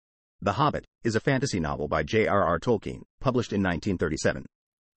The Hobbit is a fantasy novel by J.R.R. Tolkien, published in 1937.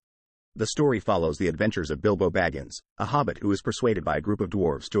 The story follows the adventures of Bilbo Baggins, a hobbit who is persuaded by a group of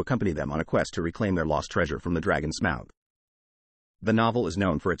dwarves to accompany them on a quest to reclaim their lost treasure from the dragon Smaug. The novel is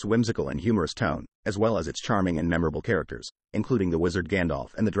known for its whimsical and humorous tone, as well as its charming and memorable characters, including the wizard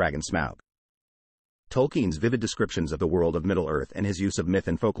Gandalf and the dragon Smaug. Tolkien's vivid descriptions of the world of Middle-earth and his use of myth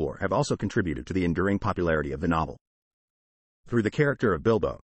and folklore have also contributed to the enduring popularity of the novel. Through the character of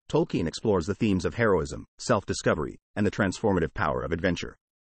Bilbo, Tolkien explores the themes of heroism, self-discovery, and the transformative power of adventure.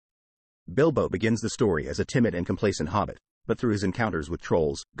 Bilbo begins the story as a timid and complacent hobbit, but through his encounters with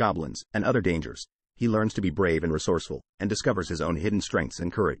trolls, goblins, and other dangers, he learns to be brave and resourceful, and discovers his own hidden strengths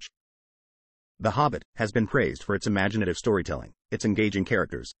and courage. The Hobbit has been praised for its imaginative storytelling, its engaging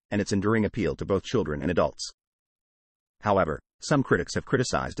characters, and its enduring appeal to both children and adults. However, some critics have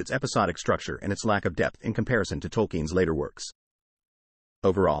criticized its episodic structure and its lack of depth in comparison to Tolkien's later works.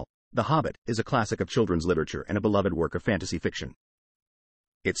 Overall, The Hobbit is a classic of children's literature and a beloved work of fantasy fiction.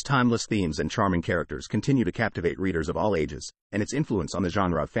 Its timeless themes and charming characters continue to captivate readers of all ages, and its influence on the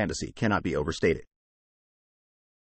genre of fantasy cannot be overstated.